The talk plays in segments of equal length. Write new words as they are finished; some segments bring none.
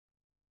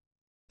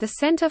The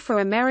Center for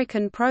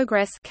American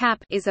Progress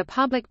 (CAP) is a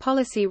public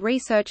policy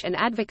research and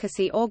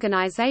advocacy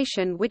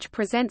organization which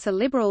presents a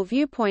liberal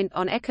viewpoint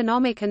on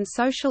economic and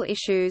social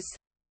issues.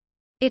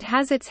 It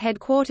has its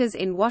headquarters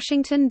in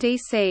Washington,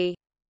 D.C.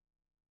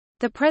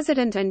 The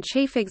president and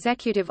chief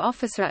executive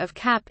officer of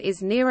CAP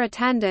is Neera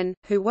Tanden,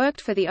 who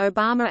worked for the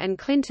Obama and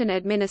Clinton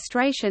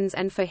administrations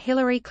and for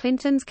Hillary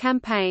Clinton's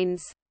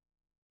campaigns.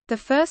 The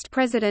first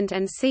president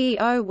and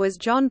CEO was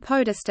John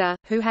Podesta,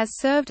 who has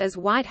served as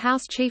White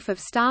House Chief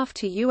of Staff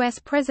to U.S.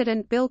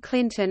 President Bill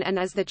Clinton and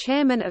as the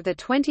chairman of the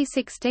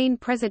 2016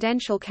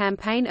 presidential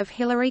campaign of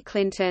Hillary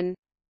Clinton.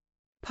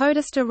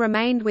 Podesta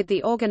remained with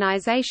the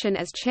organization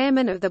as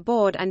chairman of the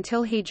board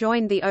until he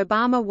joined the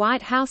Obama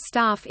White House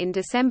staff in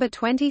December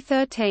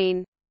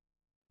 2013.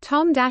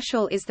 Tom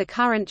Daschle is the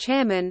current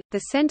chairman.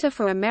 The Center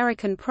for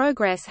American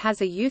Progress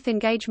has a youth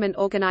engagement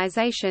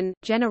organization,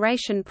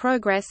 Generation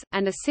Progress,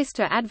 and a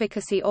sister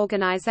advocacy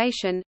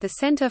organization, the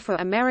Center for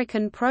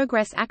American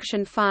Progress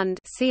Action Fund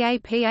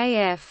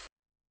 (CAPAF).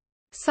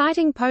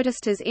 Citing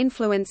Podesta's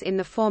influence in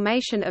the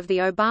formation of the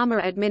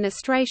Obama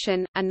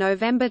administration, a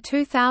November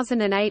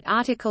 2008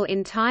 article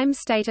in Time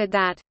stated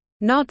that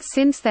 "Not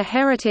since the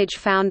Heritage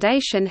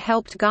Foundation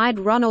helped guide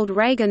Ronald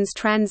Reagan's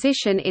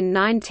transition in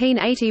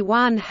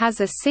 1981 has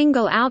a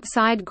single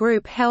outside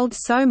group held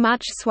so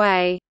much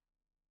sway."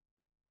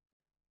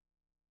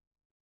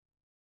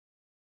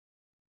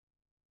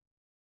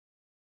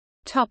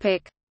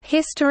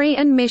 History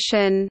and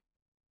mission.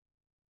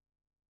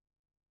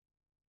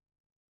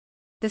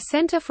 The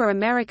Center for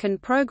American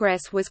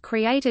Progress was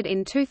created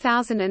in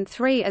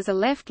 2003 as a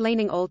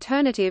left-leaning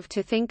alternative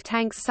to think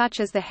tanks such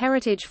as the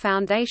Heritage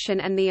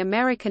Foundation and the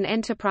American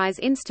Enterprise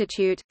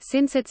Institute.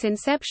 Since its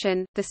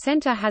inception, the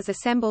center has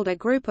assembled a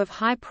group of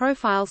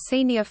high-profile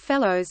senior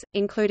fellows,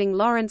 including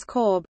Lawrence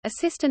Korb,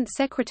 Assistant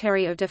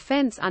Secretary of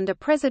Defense under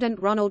President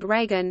Ronald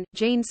Reagan,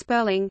 Gene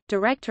Sperling,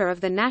 Director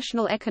of the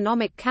National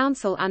Economic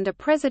Council under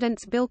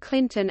Presidents Bill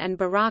Clinton and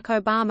Barack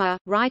Obama,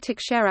 Rai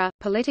Teixeira,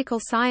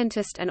 political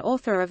scientist and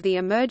author of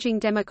The Emerging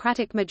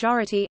Democratic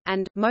Majority,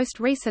 and, most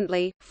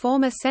recently,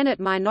 former Senate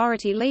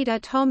Minority Leader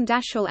Tom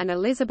Daschle and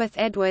Elizabeth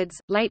Edwards,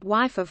 late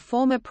wife of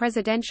former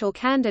presidential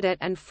candidate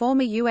and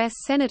former U.S.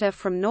 Senator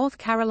from North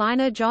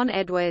Carolina John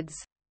Edwards.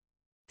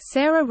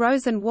 Sarah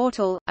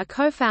Rosen-Wartel, a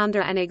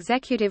co-founder and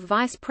executive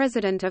vice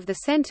president of the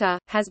center,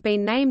 has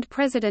been named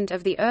president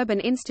of the Urban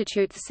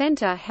Institute. The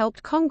center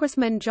helped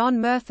Congressman John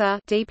Murtha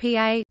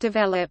 (DPA)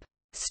 develop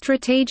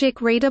strategic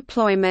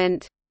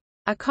redeployment,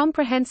 a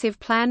comprehensive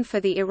plan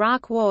for the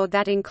Iraq War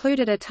that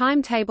included a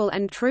timetable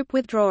and troop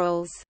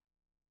withdrawals.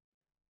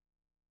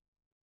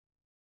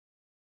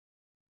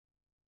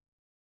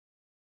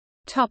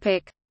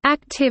 Topic: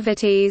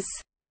 Activities.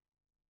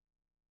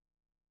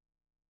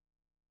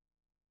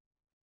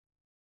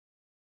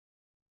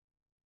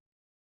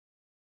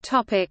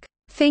 Topic: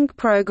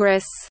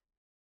 ThinkProgress.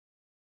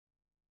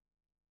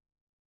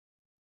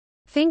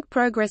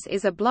 ThinkProgress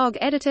is a blog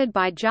edited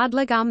by Judd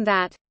Legum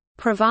that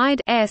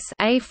provides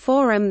a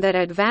forum that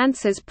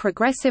advances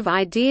progressive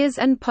ideas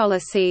and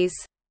policies.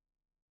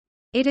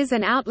 It is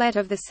an outlet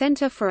of the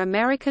Center for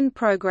American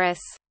Progress.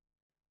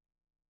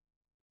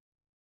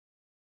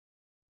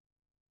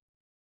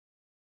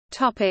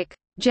 Topic: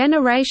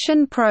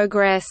 Generation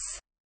Progress.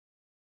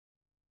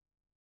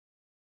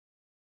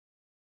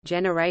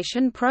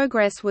 Generation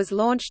Progress was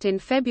launched in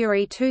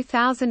February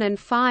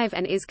 2005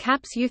 and is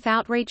CAP's youth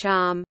outreach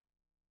arm.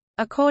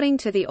 According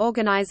to the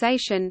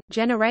organization,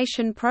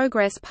 Generation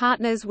Progress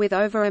partners with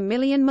over 1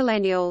 million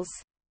millennials.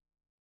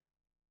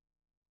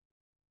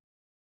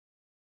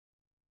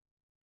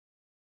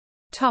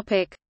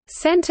 Topic: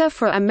 Center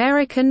for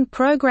American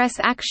Progress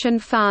Action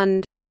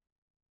Fund.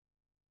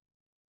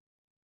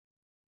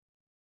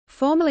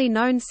 Formerly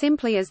known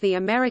simply as the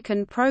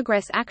American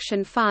Progress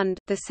Action Fund,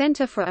 the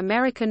Center for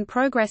American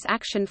Progress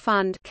Action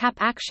Fund (CAP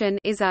Action)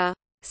 is a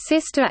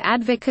sister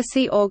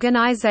advocacy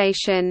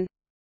organization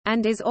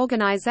and is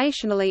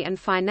organizationally and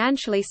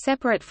financially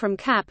separate from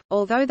CAP,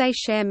 although they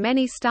share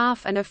many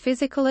staff and a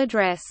physical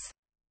address.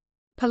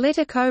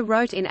 Politico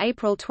wrote in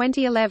April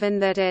 2011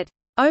 that it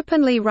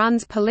openly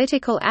runs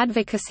political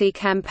advocacy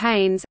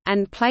campaigns,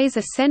 and plays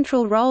a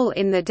central role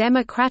in the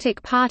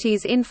Democratic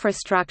Party's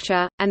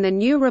infrastructure, and the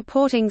new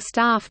reporting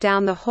staff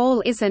down the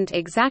hall isn't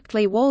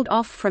exactly walled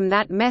off from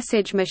that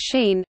message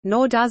machine,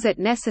 nor does it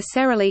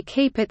necessarily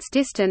keep its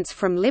distance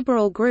from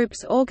liberal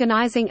groups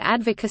organizing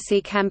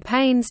advocacy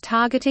campaigns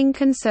targeting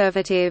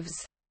conservatives.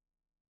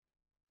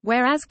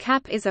 Whereas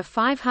CAP is a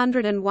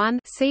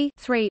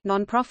 501(c)(3)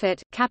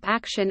 nonprofit, CAP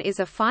Action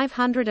is a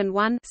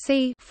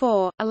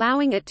 501(c)(4),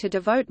 allowing it to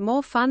devote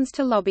more funds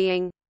to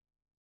lobbying.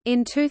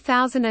 In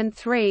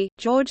 2003,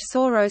 George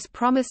Soros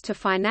promised to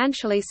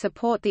financially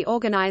support the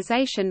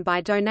organization by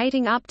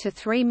donating up to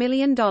 $3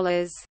 million.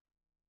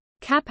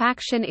 CAP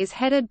Action is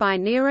headed by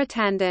Neera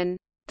Tanden.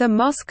 The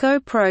Moscow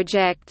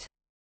Project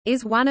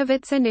is one of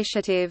its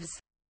initiatives.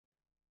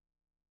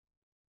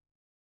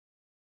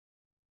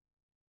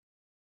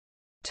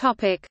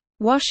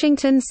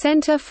 Washington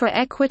Center for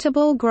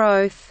Equitable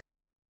Growth.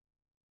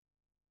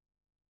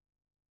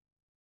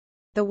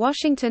 The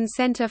Washington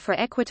Center for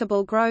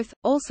Equitable Growth,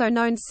 also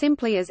known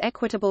simply as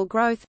Equitable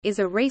Growth, is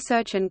a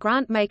research and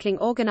grant-making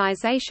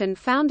organization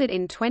founded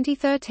in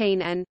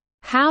 2013 and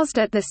housed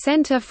at the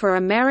Center for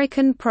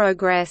American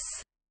Progress.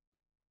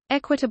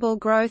 Equitable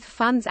Growth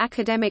funds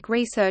academic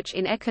research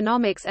in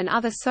economics and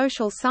other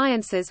social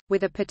sciences,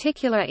 with a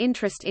particular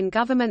interest in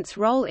government's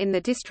role in the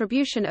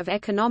distribution of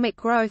economic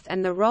growth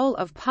and the role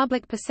of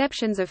public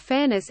perceptions of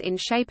fairness in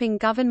shaping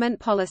government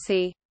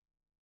policy.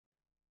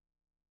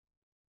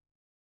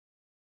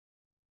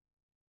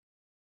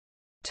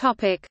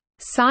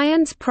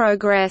 Science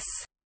Progress.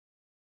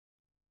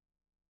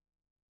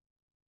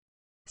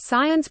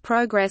 Science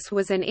Progress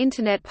was an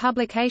Internet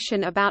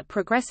publication about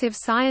progressive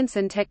science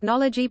and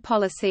technology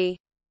policy.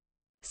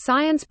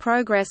 Science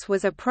Progress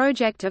was a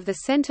project of the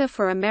Center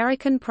for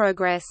American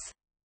Progress.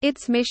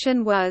 Its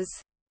mission was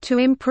to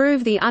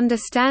improve the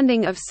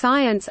understanding of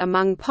science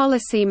among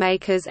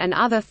policymakers and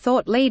other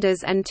thought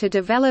leaders and to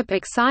develop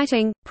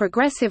exciting,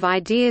 progressive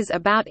ideas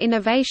about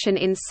innovation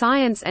in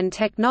science and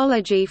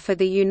technology for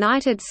the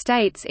United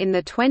States in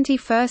the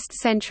 21st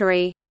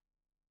century.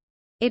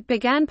 It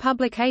began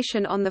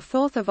publication on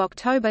 4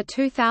 October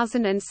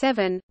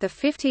 2007, the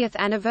 50th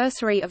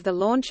anniversary of the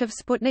launch of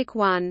Sputnik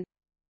 1.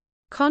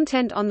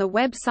 Content on the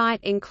website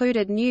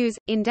included news,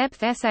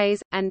 in-depth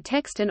essays, and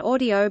text and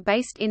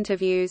audio-based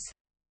interviews.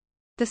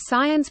 The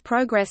Science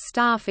Progress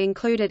staff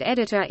included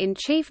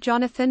Editor-in-Chief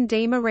Jonathan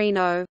D.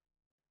 Marino.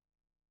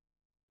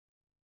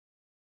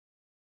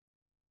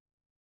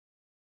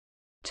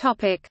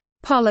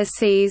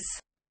 Policies.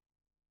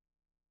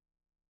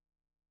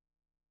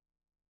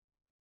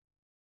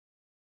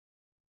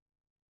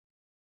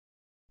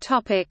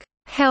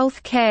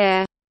 Health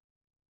care.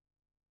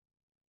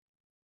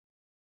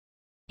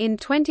 In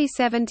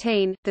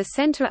 2017, the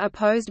Center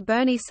opposed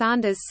Bernie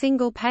Sanders'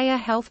 single-payer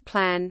health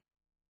plan.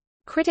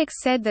 Critics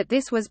said that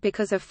this was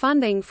because of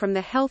funding from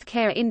the health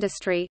care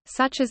industry,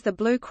 such as the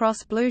Blue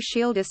Cross Blue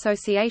Shield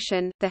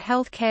Association, the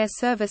Health Care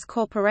Service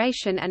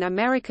Corporation and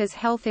America's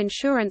Health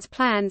Insurance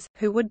Plans,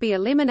 who would be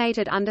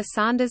eliminated under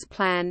Sanders'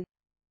 plan.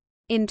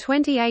 In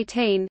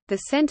 2018, the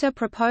Center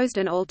proposed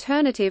an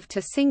alternative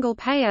to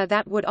single-payer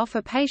that would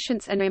offer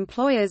patients and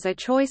employers a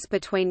choice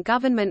between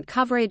government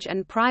coverage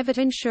and private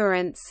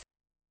insurance.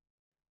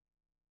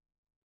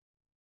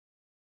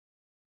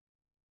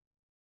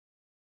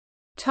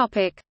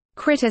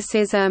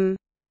 Criticism.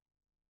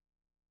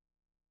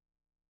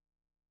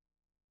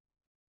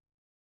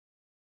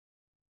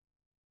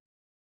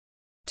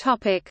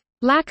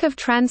 Lack of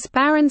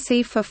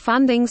transparency for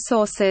funding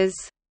sources.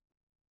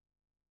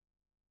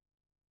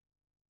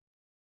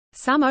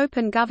 Some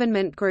open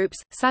government groups,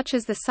 such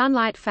as the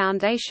Sunlight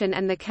Foundation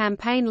and the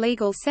Campaign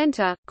Legal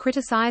Center,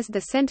 criticized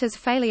the center's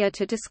failure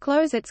to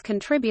disclose its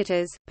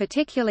contributors,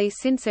 particularly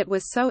since it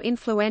was so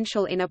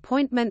influential in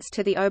appointments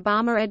to the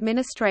Obama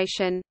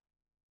administration.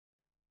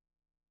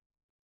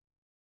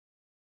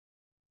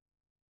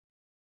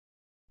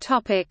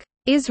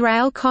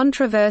 Israel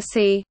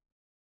controversy.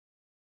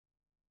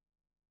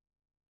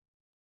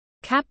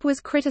 CAP was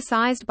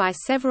criticized by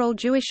several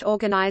Jewish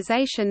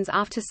organizations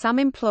after some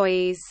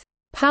employees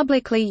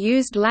publicly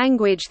used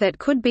language that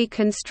could be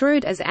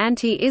construed as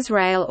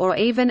anti-Israel or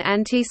even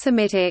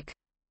anti-Semitic.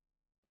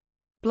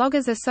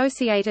 Bloggers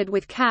associated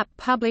with CAP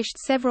published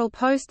several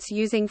posts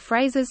using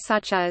phrases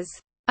such as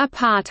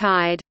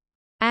apartheid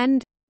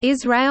and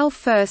Israel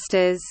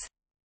firsters,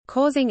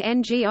 causing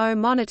NGO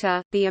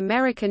Monitor, the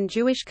American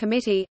Jewish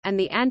Committee, and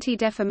the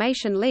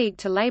Anti-Defamation League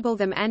to label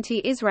them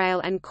anti-Israel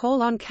and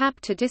call on CAP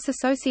to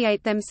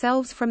disassociate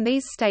themselves from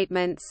these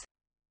statements.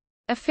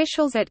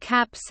 Officials at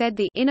CAP said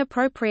the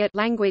inappropriate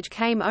language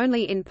came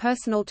only in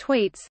personal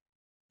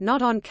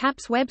tweets—not on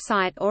CAP's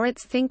website or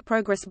its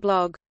ThinkProgress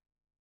blog.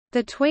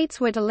 The tweets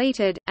were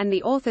deleted, and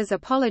the authors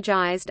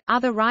apologized.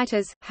 Other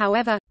writers,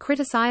 however,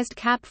 criticized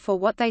CAP for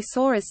what they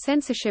saw as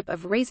censorship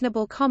of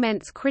reasonable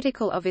comments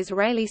critical of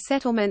Israeli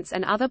settlements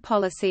and other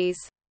policies.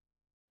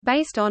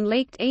 Based on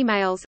leaked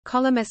emails,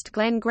 columnist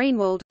Glenn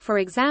Greenwald, for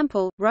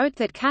example, wrote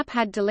that CAP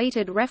had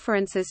deleted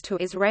references to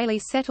Israeli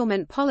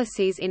settlement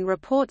policies in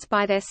reports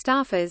by their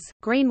staffers.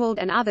 Greenwald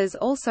and others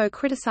also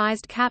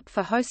criticized CAP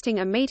for hosting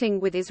a meeting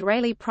with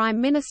Israeli Prime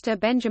Minister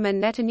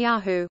Benjamin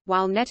Netanyahu,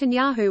 while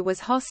Netanyahu was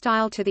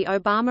hostile to the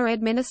Obama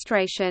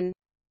administration.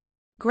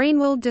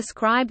 Greenwald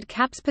described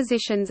CAP's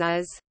positions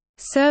as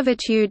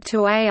servitude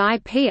to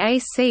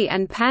AIPAC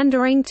and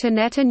pandering to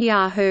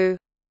Netanyahu.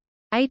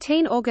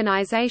 18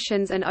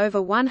 organizations and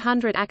over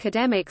 100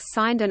 academics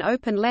signed an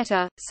open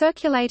letter,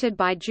 circulated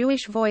by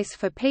Jewish Voice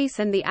for Peace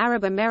and the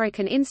Arab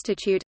American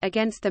Institute,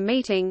 against the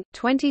meeting.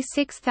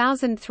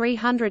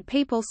 26,300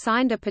 people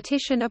signed a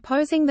petition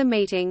opposing the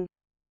meeting.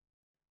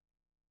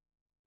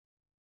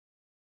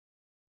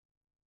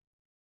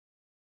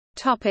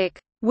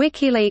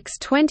 WikiLeaks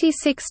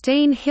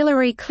 2016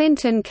 Hillary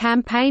Clinton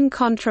campaign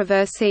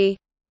controversy.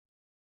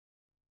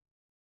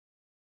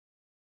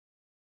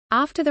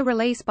 After the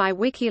release by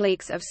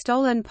WikiLeaks of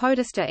stolen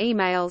Podesta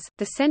emails,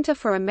 the Center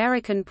for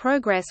American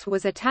Progress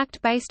was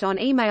attacked based on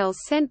emails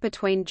sent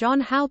between John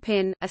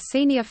Halpin, a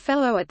senior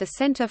fellow at the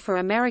Center for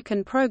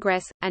American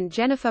Progress, and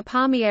Jennifer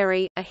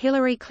Palmieri, a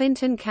Hillary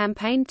Clinton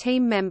campaign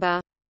team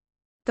member.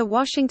 The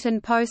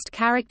Washington Post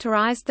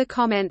characterized the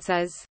comments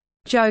as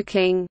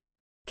joking.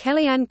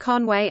 Kellyanne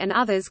Conway and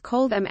others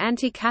called them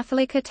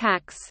anti-Catholic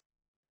attacks.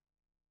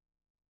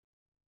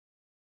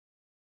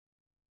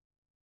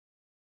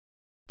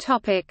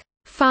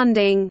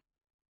 Funding.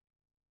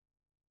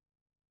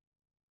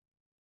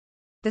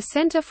 The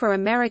Center for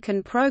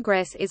American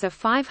Progress is a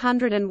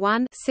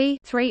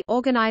 501(c)(3)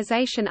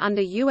 organization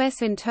under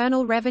U.S.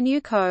 Internal Revenue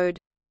Code.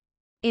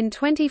 In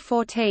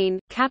 2014,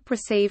 CAP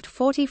received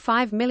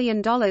 $45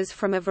 million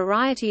from a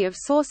variety of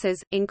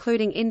sources,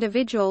 including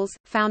individuals,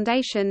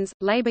 foundations,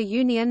 labor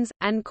unions,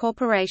 and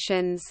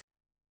corporations.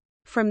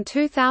 From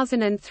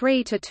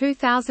 2003 to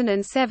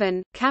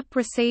 2007, CAP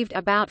received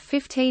about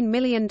 $15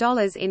 million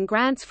in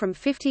grants from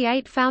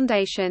 58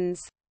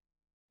 foundations.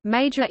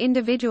 Major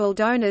individual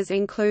donors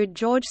include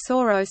George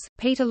Soros,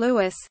 Peter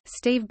Lewis,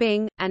 Steve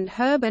Bing, and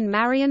Herb and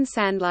Marion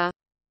Sandler.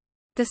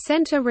 The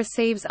center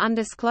receives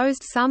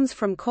undisclosed sums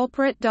from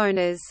corporate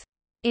donors.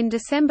 In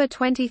December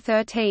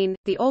 2013,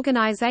 the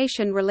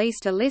organization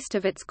released a list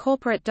of its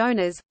corporate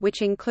donors,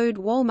 which include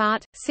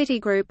Walmart,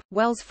 Citigroup,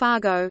 Wells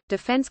Fargo,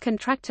 defense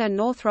contractor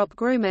Northrop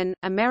Grumman,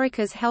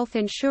 America's Health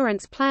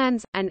Insurance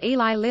Plans, and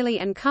Eli Lilly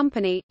and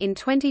Company. In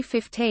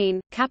 2015,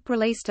 CAP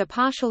released a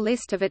partial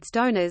list of its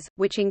donors,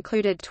 which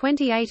included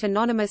 28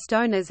 anonymous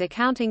donors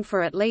accounting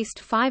for at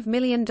least $5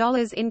 million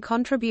in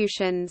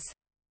contributions.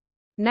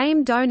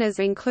 Named donors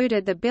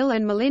included the Bill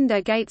and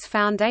Melinda Gates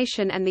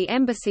Foundation and the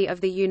Embassy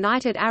of the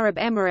United Arab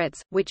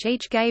Emirates, which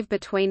each gave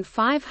between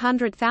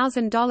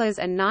 $500,000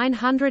 and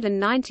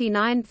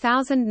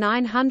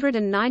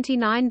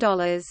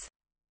 $999,999.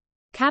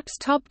 CAP's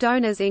top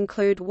donors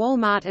include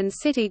Walmart and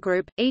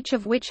Citigroup, each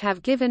of which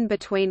have given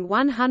between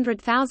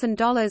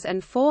 $100,000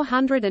 and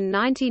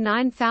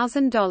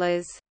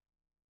 $499,000.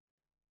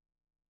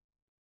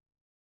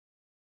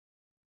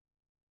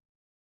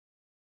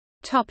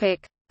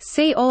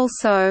 See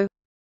also: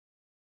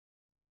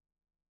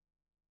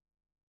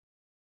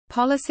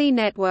 Policy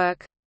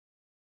network.